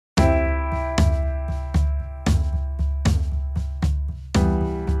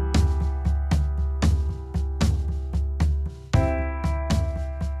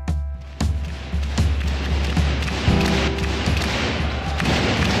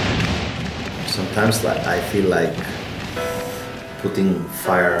Sometimes I feel like putting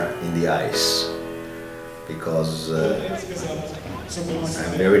fire in the ice because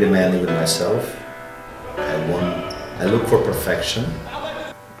I'm very demanding with myself. I look for perfection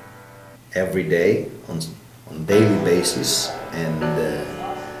every day on daily basis, and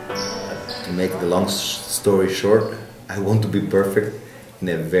to make the long story short, I want to be perfect in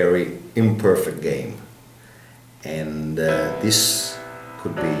a very imperfect game, and this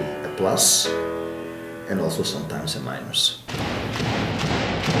could be a plus and also sometimes a minus.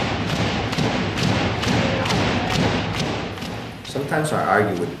 Sometimes I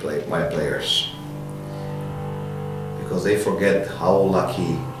argue with my players because they forget how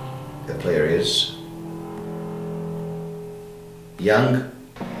lucky the player is. Young,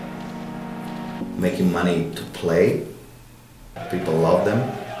 making money to play, people love them.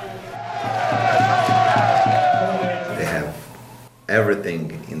 They have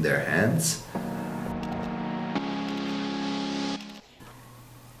everything in their hands.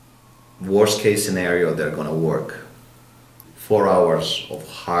 Worst case scenario, they're gonna work 4 hours of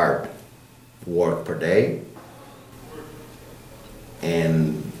hard work per day.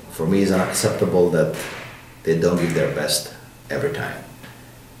 And for me, it's unacceptable that they don't give their best every time.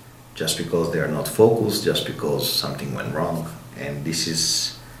 Just because they are not focused, just because something went wrong. And this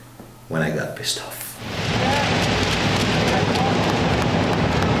is when I got pissed off.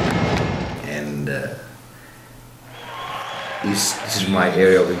 And this is my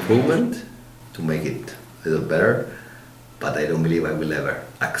area of improvement to make it a little better, but I don't believe I will ever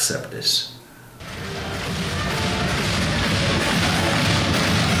accept this.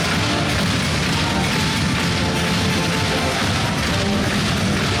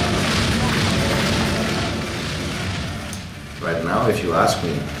 Right now, if you ask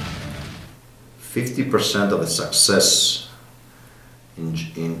me, 50% of the success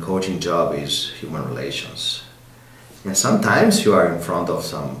in coaching job is human relations. And sometimes you are in front of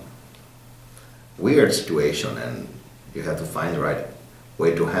some weird situation and you have to find the right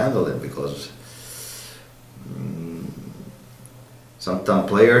way to handle it, because sometimes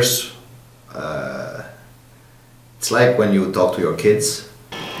players, it's like when you talk to your kids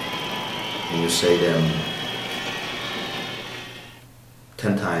and you say them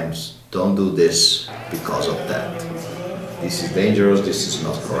 10 times, don't do this because of that. This is dangerous, this is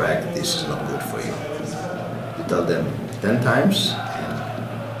not correct, this is not good for you. You tell them 10 times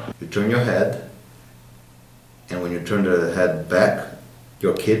and you turn your head, and when you turn the head back,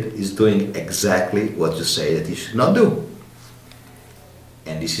 your kid is doing exactly what you say that he should not do.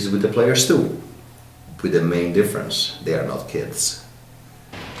 And this is with the players too, with the main difference, they are not kids.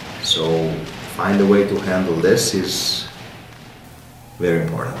 So find a way to handle this is very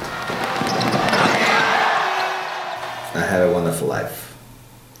important. I have a wonderful life.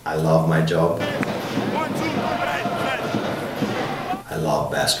 I love my job. I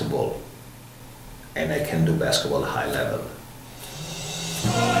love basketball. And I can do basketball at a high level.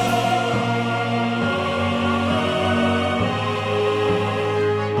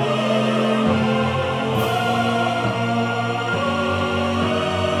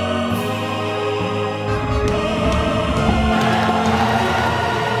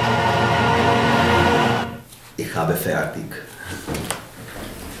 Ich habe fertig.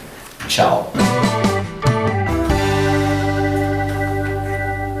 Ciao.